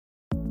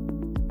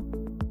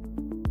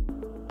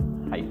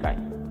Hi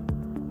guys,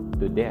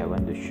 today I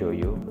want to show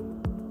you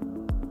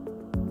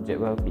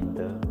Zywell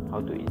printer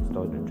how to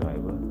install the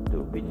driver to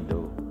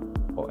Windows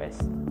OS.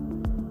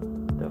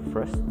 The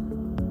first,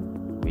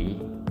 we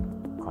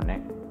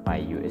connect by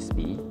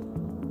USB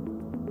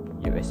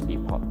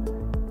port.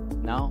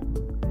 Now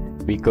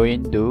we go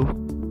into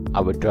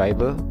our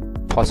driver,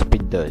 post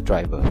printer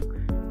driver.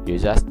 You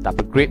just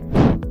double click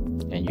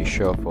and you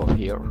show for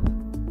here.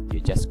 You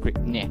just click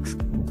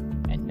next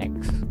and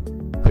next.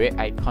 Create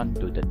icon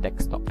to the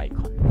desktop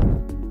icon.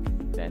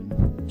 Then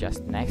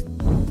just next.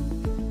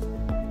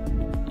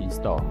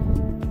 Install.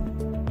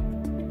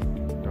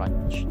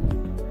 Launch.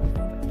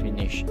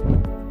 Finish.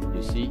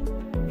 You see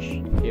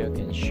here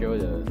can show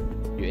the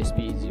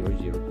USB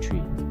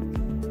 003,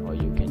 or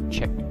you can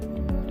check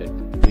the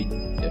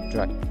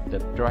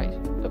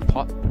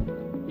port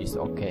is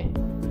okay.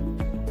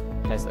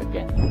 Test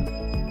again.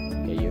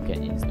 Okay, you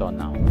can install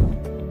now.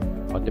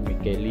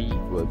 Automatically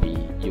will be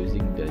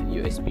using the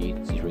USB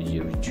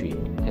 003.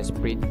 Test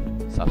print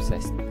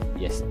success.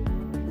 Yes.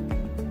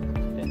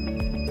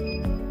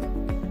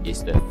 Then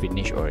it's the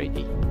finish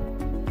already.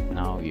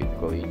 Now you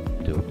go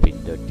into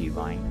printer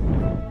design.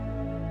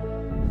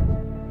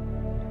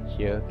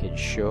 Here can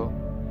show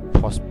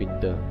post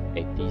printer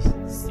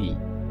 80C.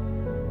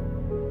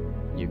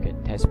 You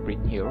can test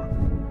print here.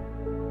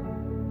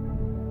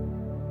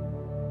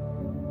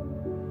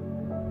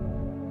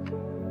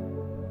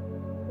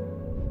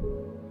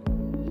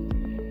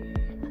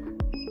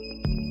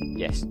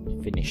 Yes,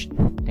 finished.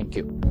 Thank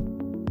you.